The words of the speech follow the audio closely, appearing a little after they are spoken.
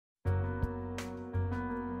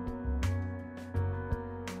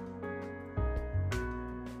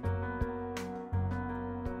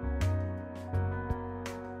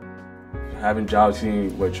Having jobs,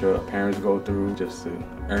 seeing what your parents go through just to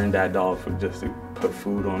earn that dollar, just to put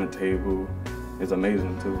food on the table is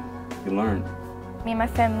amazing too. You learn. Me and my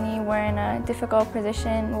family, we're in a difficult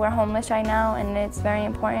position. We're homeless right now, and it's very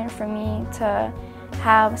important for me to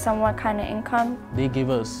have somewhat kind of income. They give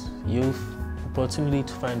us youth opportunity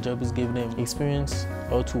to find jobs, give them experience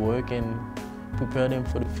how to work and prepare them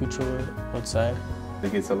for the future outside.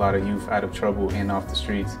 It gets a lot of youth out of trouble and off the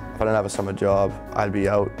streets. If I didn't have a summer job, I'd be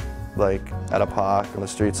out like at a park on the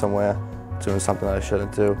street somewhere doing something that I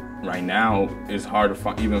shouldn't do. Right now, it's hard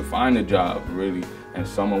to even find a job, really, and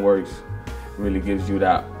SummerWorks really gives you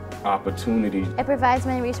that opportunity. It provides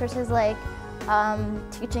many resources like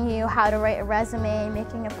teaching you how to write a resume,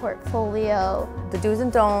 making a portfolio. The do's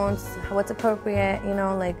and don'ts, what's appropriate, you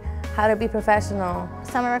know, like how to be professional.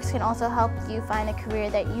 SummerWorks can also help you find a career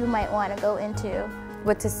that you might want to go into.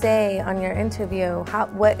 What to say on your interview,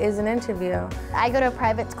 what is an interview? I go to a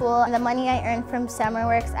private school, and the money I earn from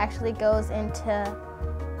SummerWorks actually goes into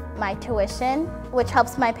my tuition, which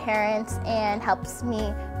helps my parents and helps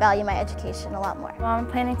me value my education a lot more. Well, I'm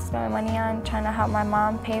planning to spend my money on trying to help my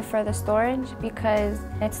mom pay for the storage because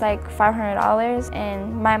it's like $500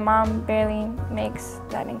 and my mom barely makes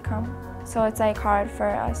that income. So it's like hard for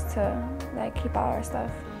us to like keep all our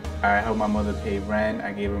stuff. I helped my mother pay rent.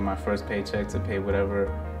 I gave her my first paycheck to pay whatever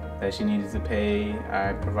that she needed to pay.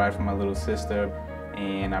 I provide for my little sister,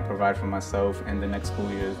 and I provide for myself in the next school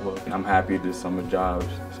year as well. I'm happy that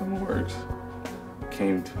SummerWorks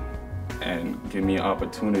came and give me an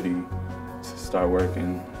opportunity to start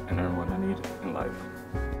working and earn what I need in life.